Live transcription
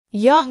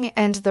Young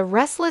and the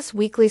Restless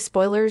weekly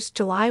spoilers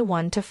July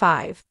 1 to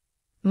 5.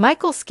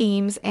 Michael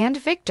schemes and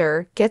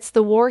Victor gets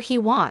the war he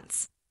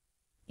wants.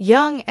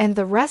 Young and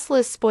the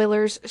Restless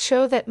spoilers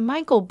show that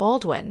Michael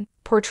Baldwin,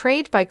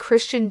 portrayed by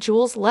Christian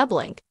Jules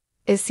Leblanc,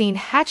 is seen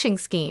hatching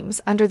schemes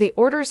under the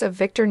orders of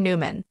Victor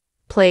Newman,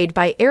 played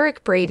by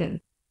Eric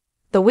Braeden.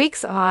 The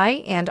week's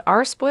I and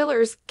R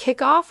spoilers kick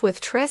off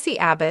with Tracy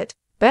Abbott,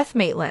 Beth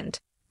Maitland,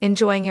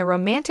 enjoying a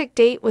romantic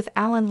date with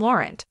Alan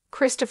Laurent,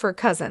 Christopher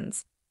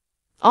Cousins.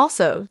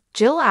 Also,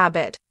 Jill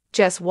Abbott,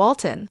 Jess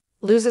Walton,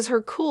 loses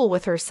her cool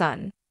with her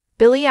son,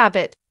 Billy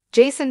Abbott,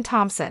 Jason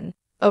Thompson,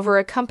 over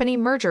a company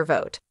merger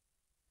vote.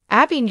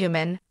 Abby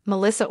Newman,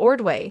 Melissa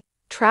Ordway,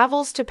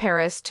 travels to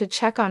Paris to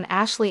check on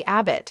Ashley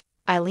Abbott,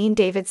 Eileen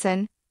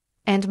Davidson,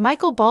 and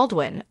Michael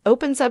Baldwin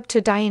opens up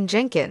to Diane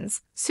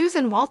Jenkins,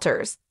 Susan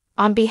Walters,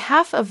 on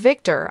behalf of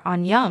Victor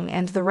on Young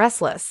and the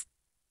Restless.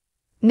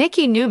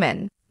 Nikki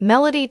Newman,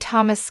 Melody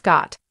Thomas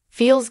Scott,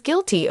 feels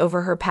guilty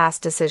over her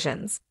past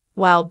decisions,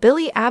 while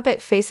Billy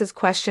Abbott faces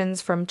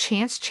questions from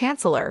Chance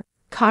Chancellor,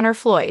 Connor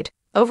Floyd,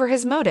 over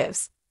his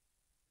motives.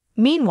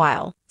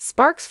 Meanwhile,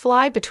 sparks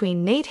fly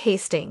between Nate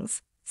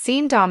Hastings,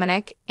 Sean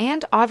Dominic,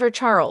 and Audra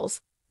Charles,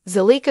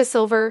 Zalika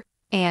Silver,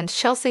 and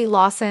Chelsea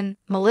Lawson.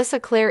 Melissa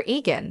Claire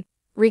Egan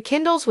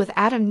rekindles with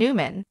Adam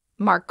Newman,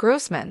 Mark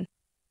Grossman.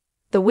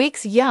 The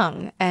week's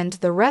Young and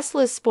the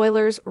Restless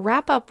spoilers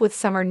wrap up with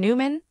Summer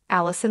Newman,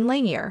 Allison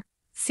Lanier,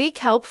 seek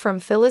help from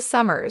Phyllis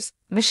Summers,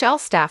 Michelle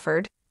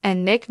Stafford,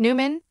 and Nick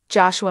Newman,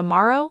 Joshua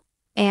Morrow,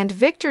 and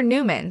Victor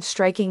Newman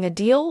striking a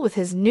deal with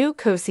his new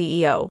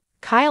co-CEO,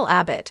 Kyle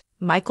Abbott,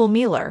 Michael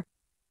Mueller.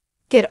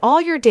 Get all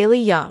your daily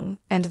Young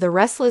and the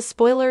Restless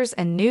spoilers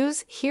and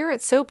news here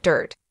at Soap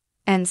Dirt,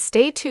 and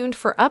stay tuned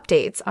for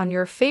updates on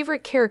your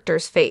favorite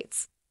characters'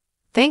 fates.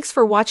 Thanks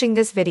for watching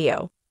this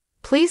video.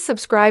 Please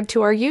subscribe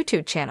to our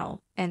YouTube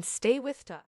channel and stay with us.